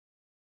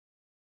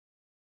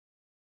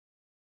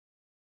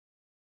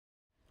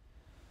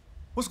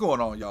What's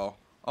going on, y'all?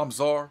 I'm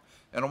Czar,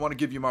 and I want to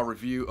give you my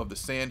review of the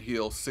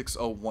Sandhill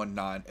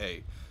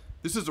 6019A.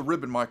 This is a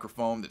ribbon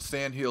microphone that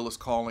Sandhill is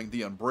calling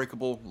the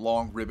unbreakable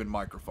long ribbon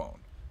microphone.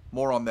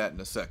 More on that in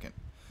a second.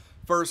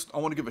 First, I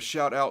want to give a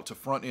shout out to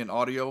Front End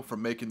Audio for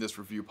making this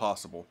review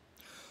possible.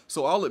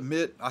 So I'll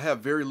admit I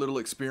have very little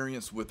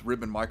experience with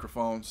ribbon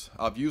microphones.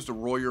 I've used a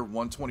Royer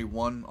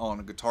 121 on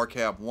a guitar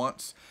cab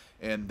once,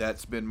 and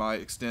that's been my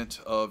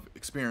extent of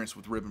experience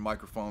with ribbon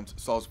microphones,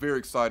 so I was very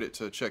excited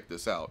to check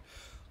this out.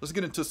 Let's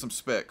get into some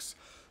specs.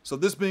 So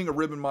this being a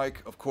ribbon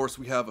mic, of course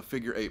we have a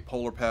figure 8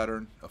 polar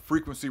pattern, a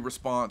frequency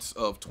response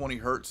of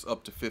 20 Hz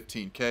up to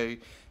 15K,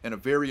 and a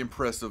very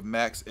impressive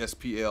max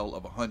SPL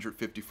of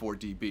 154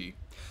 dB.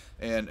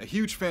 And a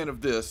huge fan of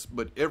this,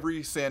 but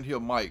every Sandhill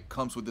mic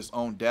comes with its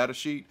own data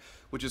sheet,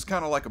 which is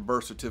kind of like a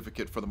birth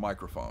certificate for the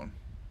microphone.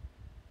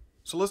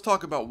 So let's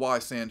talk about why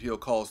Sandhill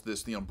calls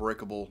this the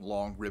unbreakable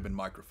long ribbon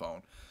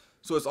microphone.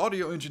 So as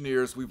audio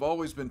engineers, we've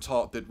always been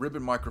taught that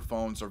ribbon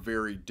microphones are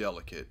very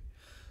delicate.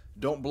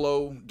 Don't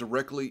blow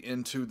directly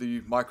into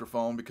the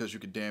microphone because you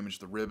could damage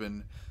the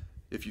ribbon.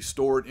 If you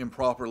store it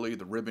improperly,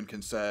 the ribbon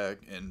can sag,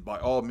 and by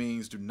all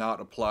means do not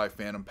apply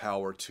phantom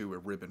power to a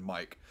ribbon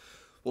mic.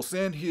 Well,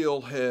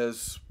 Sandhill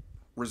has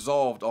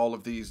resolved all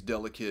of these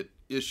delicate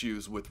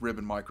issues with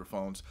ribbon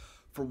microphones.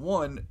 For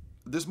one,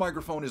 this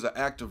microphone is an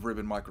active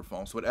ribbon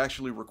microphone, so it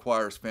actually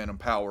requires phantom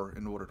power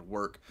in order to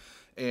work.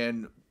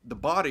 And the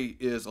body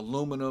is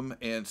aluminum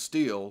and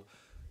steel,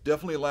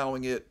 definitely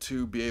allowing it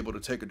to be able to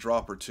take a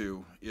drop or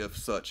two if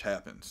such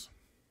happens.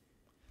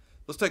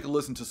 Let's take a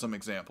listen to some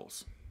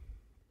examples.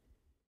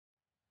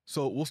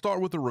 So we'll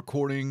start with a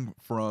recording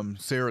from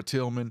Sarah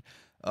Tillman.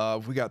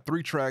 We got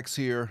 3 tracks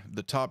here.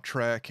 The top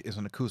track is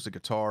an acoustic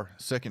guitar,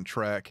 second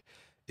track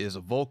is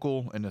a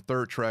vocal, and the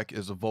third track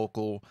is a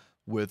vocal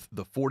with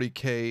the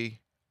 40K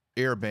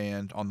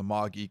airband on the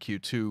Moog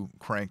EQ2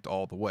 cranked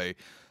all the way.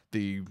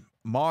 The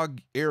Moog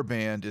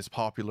airband is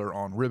popular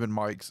on ribbon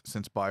mics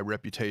since by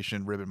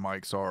reputation ribbon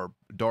mics are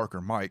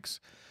darker mics.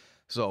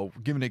 So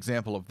give an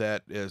example of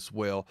that as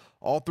well.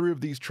 All 3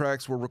 of these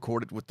tracks were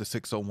recorded with the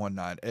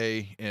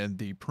 6019A, and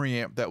the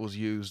preamp that was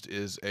used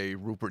is a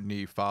Rupert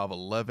Neve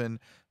 511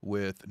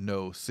 with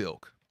no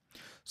silk.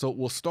 So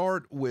we'll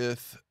start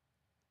with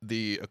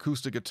the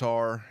acoustic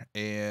guitar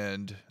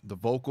and the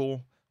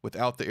vocal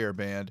without the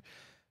airband.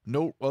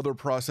 No other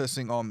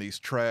processing on these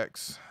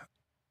tracks.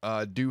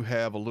 Do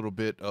have a little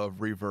bit of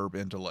reverb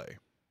and delay.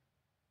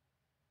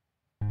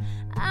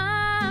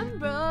 I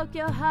broke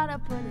your heart, I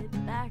put it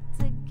back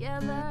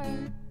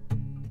together.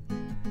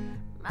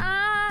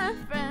 My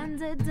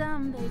friends are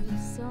dumb, baby,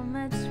 so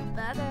much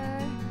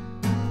better.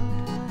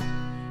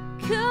 Oh,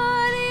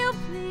 could you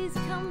please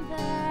come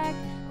back?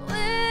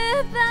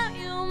 Without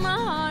you, my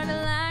heart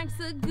lacks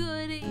the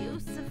good it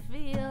used to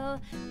feel.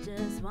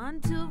 Just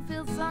want to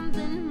feel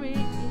something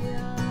real.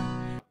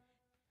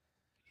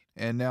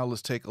 And now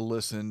let's take a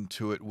listen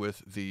to it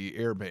with the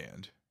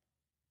airband.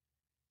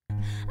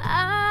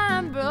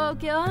 I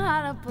broke your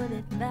heart, I put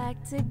it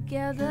back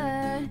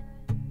together.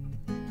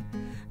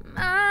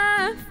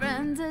 My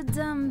friends are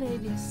dumb,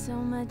 baby, so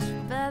much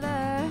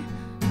better.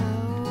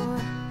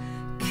 Oh,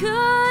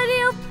 could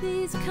you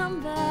please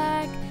come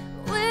back?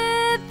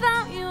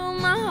 Without you,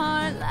 my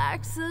heart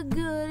lacks the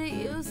good it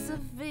used to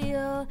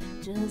feel.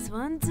 Just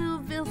want to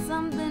feel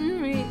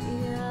something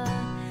real.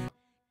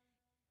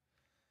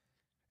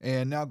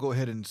 And now go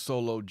ahead and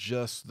solo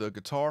just the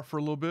guitar for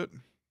a little bit.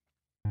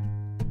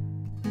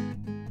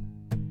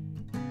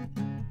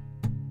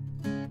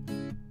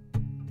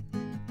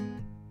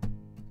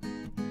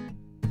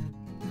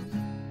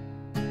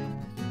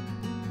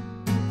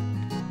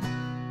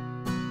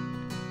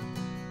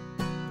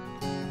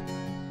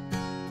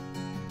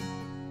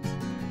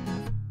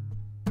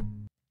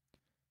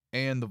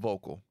 And the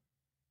vocal.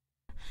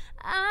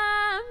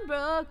 I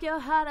broke your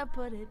heart, I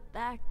put it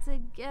back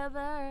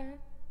together.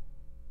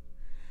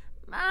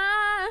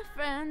 My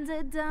friends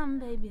are dumb,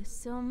 baby,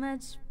 so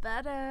much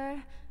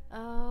better.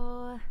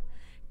 Oh,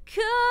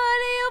 could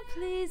you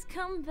please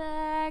come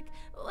back?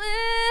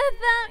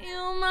 Without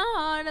you, my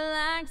heart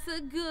lacks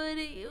the good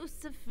it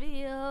used to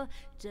feel.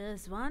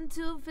 Just want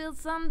to feel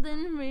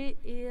something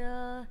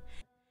real.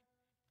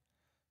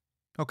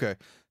 Okay,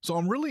 so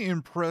I'm really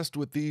impressed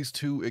with these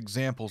 2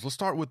 examples. Let's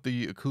start with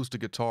the acoustic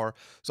guitar.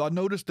 So I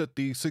noticed that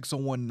the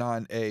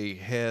 6019A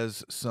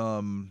has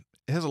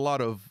a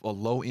lot of a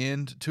low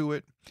end to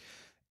it.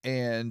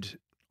 And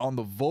on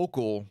the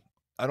vocal,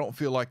 I don't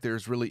feel like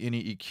there's really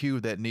any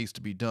EQ that needs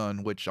to be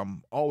done, which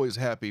I'm always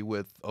happy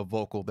with a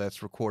vocal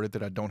that's recorded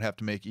that I don't have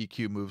to make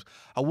EQ moves.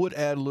 I would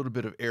add a little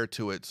bit of air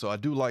to it. So I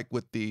do like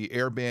what the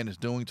airband is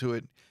doing to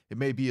it. It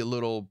may be a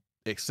little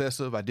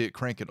excessive. I did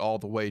crank it all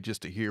the way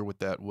just to hear what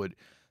that would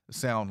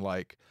sound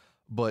like.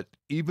 But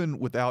even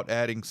without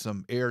adding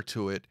some air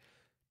to it,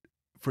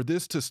 for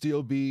this to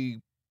still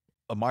be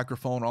a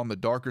microphone on the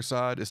darker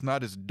side, it's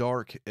not as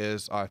dark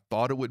as I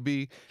thought it would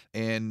be.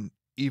 And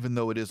even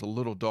though it is a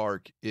little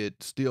dark,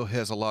 it still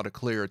has a lot of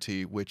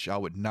clarity, which I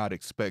would not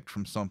expect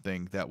from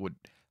something that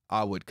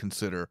I would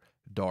consider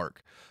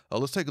dark.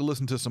 Let's take a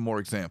listen to some more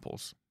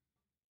examples.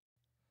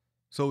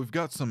 So we've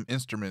got some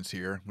instruments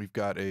here. We've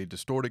got a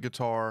distorted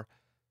guitar,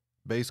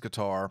 bass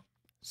guitar,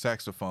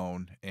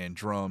 saxophone, and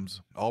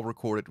drums, all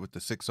recorded with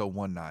the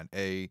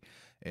 6019A,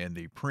 and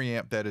the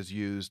preamp that is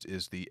used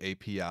is the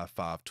API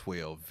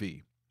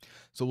 512V.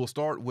 So we'll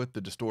start with the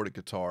distorted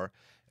guitar,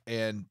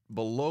 and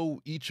below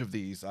each of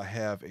these I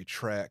have a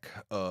track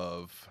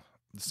of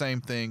the same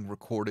thing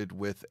recorded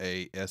with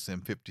a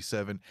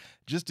SM57,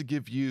 just to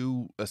give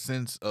you a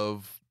sense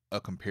of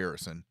a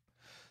comparison.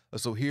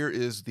 So here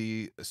is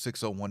the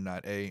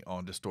 6019A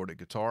on distorted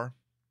guitar.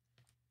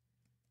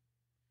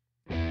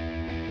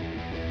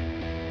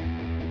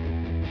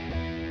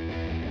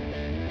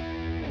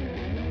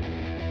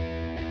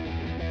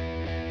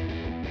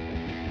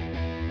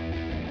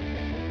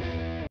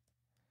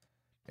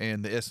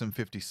 And the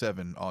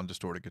SM57 on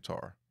distorted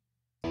guitar.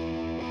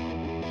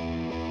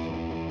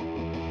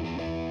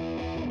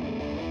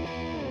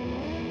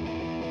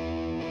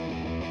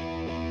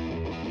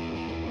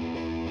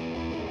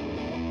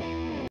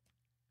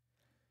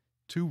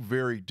 Two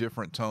very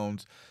different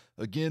tones.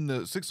 Again, the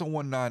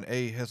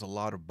 6019A has a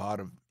lot of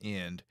bottom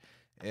end.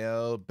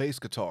 Bass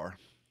guitar.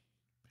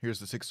 Here's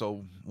the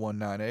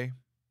 6019A.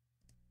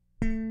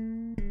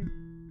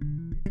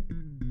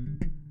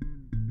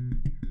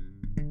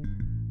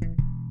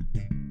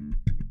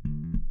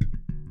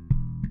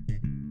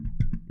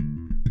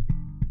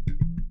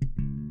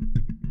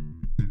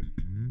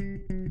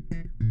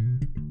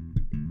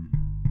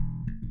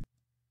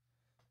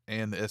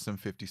 And the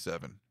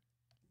SM57.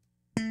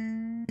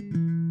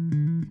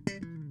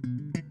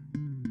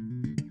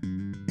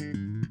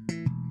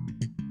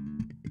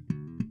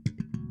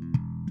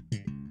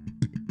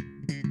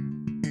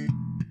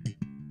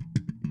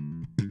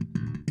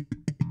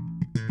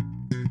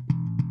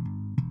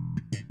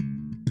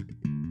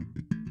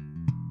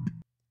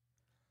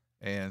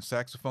 And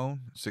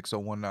saxophone,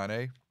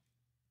 6019A.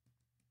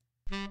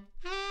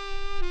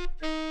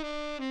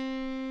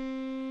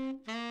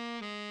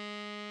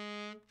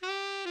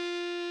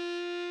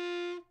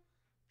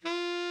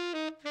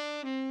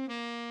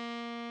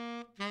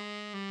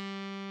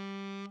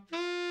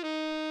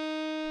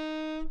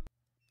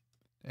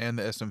 And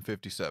the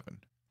SM57.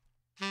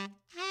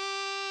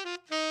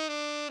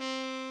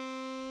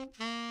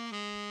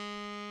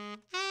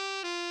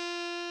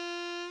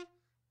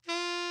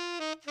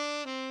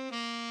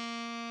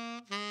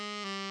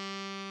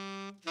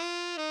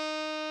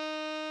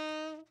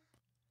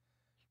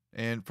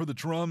 And for the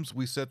drums,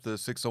 we set the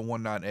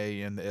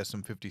 6019A and the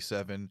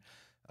SM57,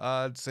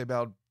 I'd say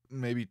about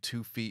maybe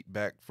 2 feet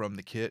back from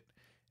the kit.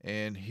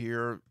 And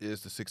here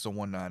is the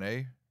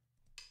 6019A.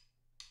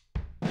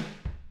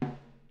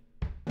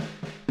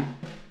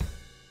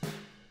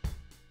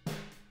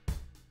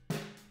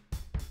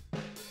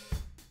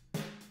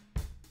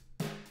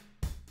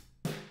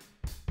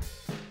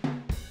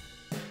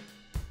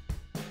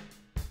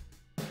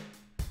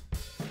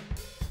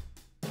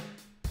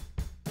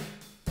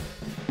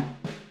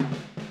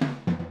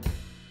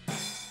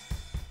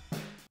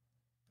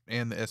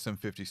 And the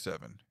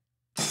SM57.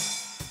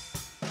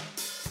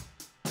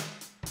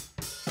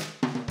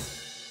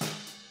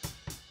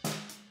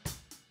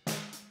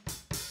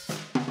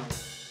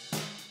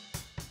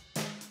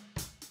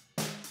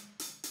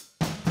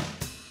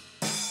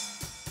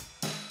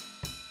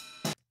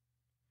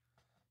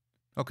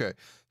 Okay,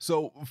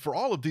 so for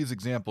all of these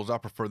examples, I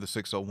prefer the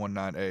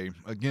 6019A.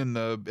 Again,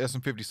 the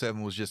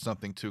SM57 was just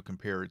something to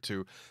compare it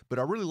to, but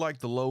I really like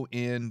the low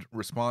end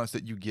response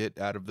that you get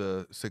out of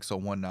the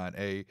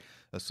 6019A.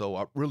 So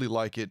I really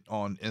like it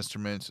on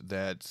instruments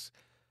that's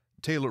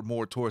tailored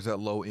more towards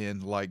that low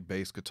end, like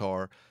bass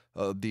guitar.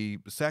 The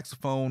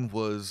saxophone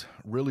was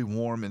really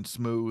warm and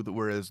smooth,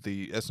 whereas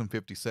the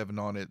SM57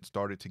 on it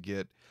started to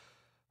get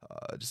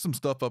just some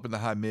stuff up in the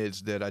high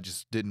mids that I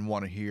just didn't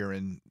want to hear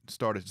and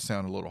started to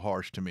sound a little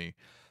harsh to me.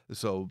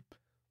 So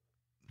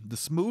the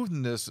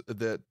smoothness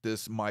that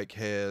this mic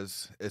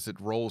has as it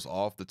rolls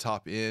off the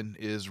top end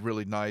is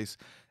really nice.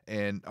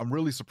 And I'm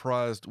really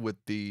surprised with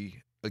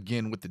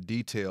again, with the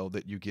detail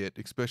that you get,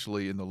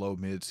 especially in the low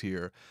mids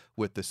here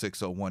with the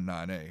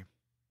 6019A.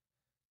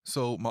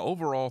 So my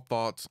overall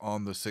thoughts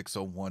on the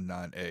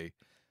 6019A.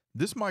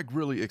 This mic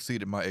really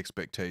exceeded my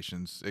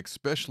expectations,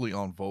 especially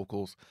on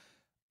vocals.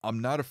 I'm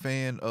not a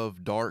fan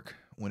of dark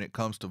when it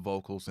comes to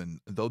vocals, and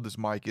though this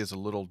mic is a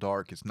little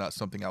dark, it's not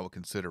something I would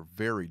consider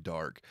very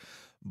dark.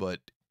 But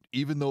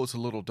even though it's a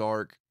little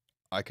dark,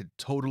 I could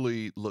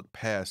totally look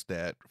past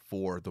that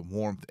for the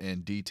warmth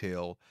and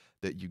detail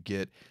that you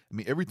get. I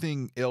mean,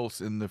 everything else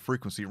in the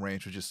frequency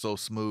range was just so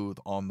smooth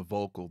on the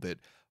vocal that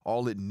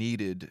all it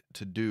needed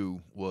to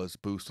do was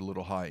boost a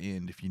little high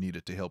end if you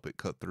needed to help it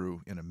cut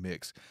through in a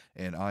mix.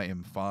 And I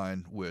am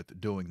fine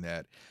with doing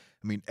that.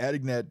 I mean,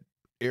 adding that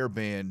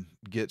airband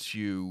gets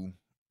you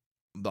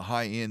the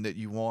high end that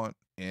you want,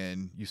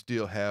 and you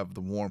still have the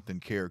warmth and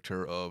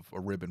character of a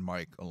ribbon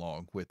mic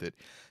along with it.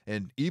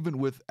 And even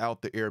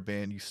without the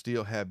airband, you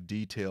still have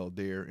detail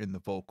there in the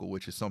vocal,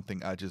 which is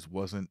something I just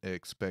wasn't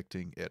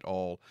expecting at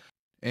all.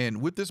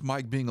 And with this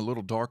mic being a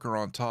little darker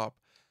on top,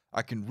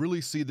 I can really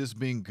see this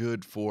being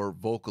good for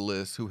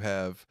vocalists who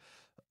have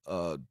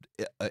uh,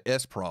 a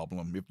S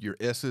problem. If your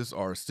S's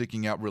are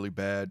sticking out really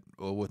bad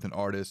with an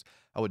artist,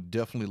 I would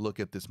definitely look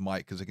at this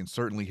mic because it can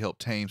certainly help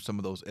tame some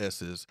of those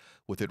S's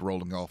with it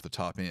rolling off the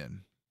top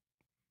end.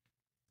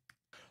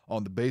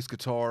 On the bass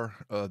guitar,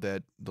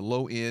 that the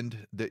low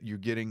end that you're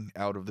getting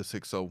out of the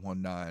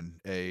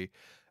 6019A,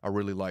 I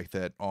really like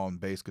that on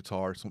bass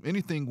guitar. So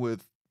anything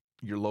with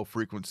your low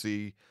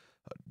frequency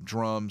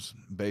drums,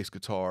 bass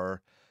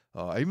guitar.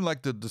 I even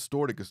like the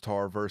distorted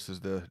guitar versus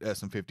the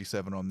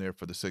SM57 on there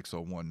for the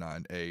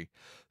 6019A.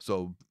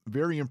 So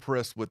very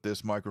impressed with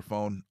this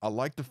microphone. I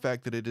like the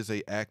fact that it is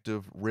a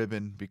active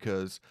ribbon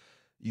because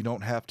you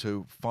don't have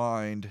to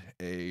find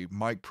a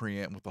mic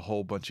preamp with a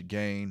whole bunch of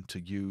gain to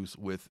use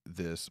with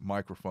this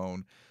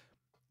microphone.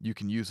 You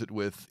can use it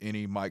with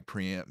any mic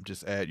preamp.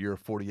 Just add your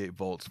 48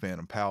 volts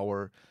phantom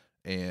power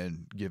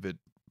and give it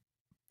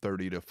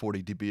 30 to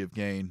 40 dB of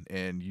gain,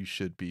 and you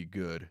should be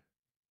good.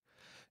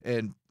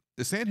 And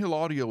the Sandhill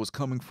audio is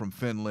coming from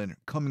Finland,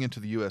 coming into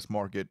the US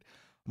market.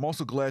 I'm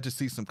also glad to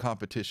see some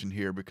competition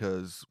here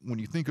because when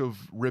you think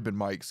of ribbon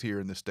mics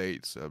here in the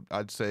States,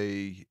 I'd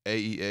say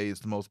AEA is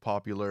the most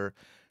popular,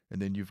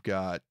 and then you've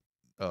got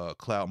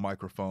Cloud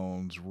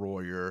Microphones,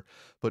 Royer.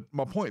 But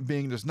my point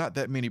being, there's not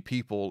that many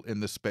people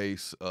in the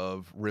space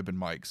of ribbon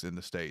mics in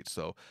the States.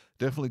 So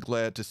definitely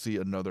glad to see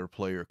another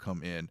player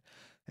come in.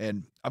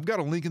 And I've got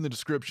a link in the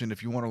description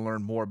if you want to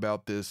learn more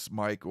about this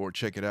mic or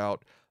check it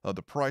out.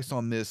 The price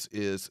on this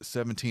is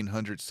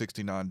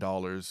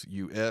 $1,769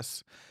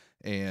 US.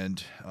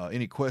 And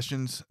any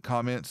questions,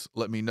 comments,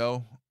 let me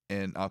know,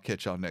 and I'll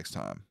catch y'all next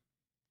time.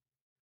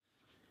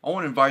 I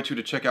want to invite you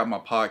to check out my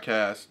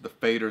podcast, the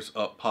Faders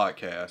Up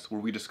Podcast, where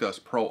we discuss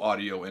pro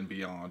audio and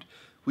beyond.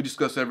 We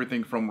discuss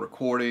everything from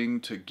recording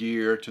to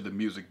gear to the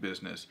music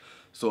business.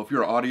 So if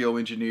you're an audio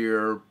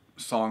engineer,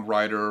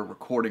 songwriter,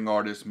 recording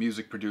artist,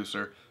 music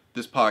producer,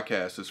 this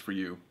podcast is for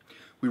you.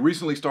 We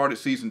recently started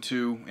season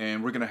 2,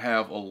 and we're going to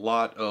have a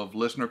lot of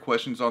listener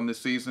questions on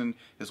this season,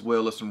 as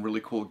well as some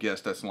really cool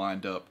guests that's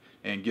lined up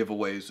and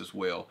giveaways as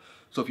well.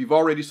 So if you've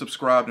already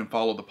subscribed and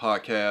followed the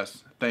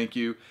podcast, thank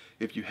you.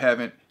 If you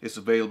haven't, it's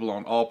available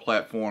on all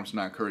platforms,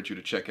 and I encourage you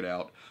to check it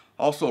out.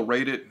 Also,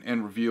 rate it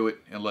and review it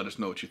and let us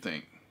know what you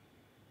think.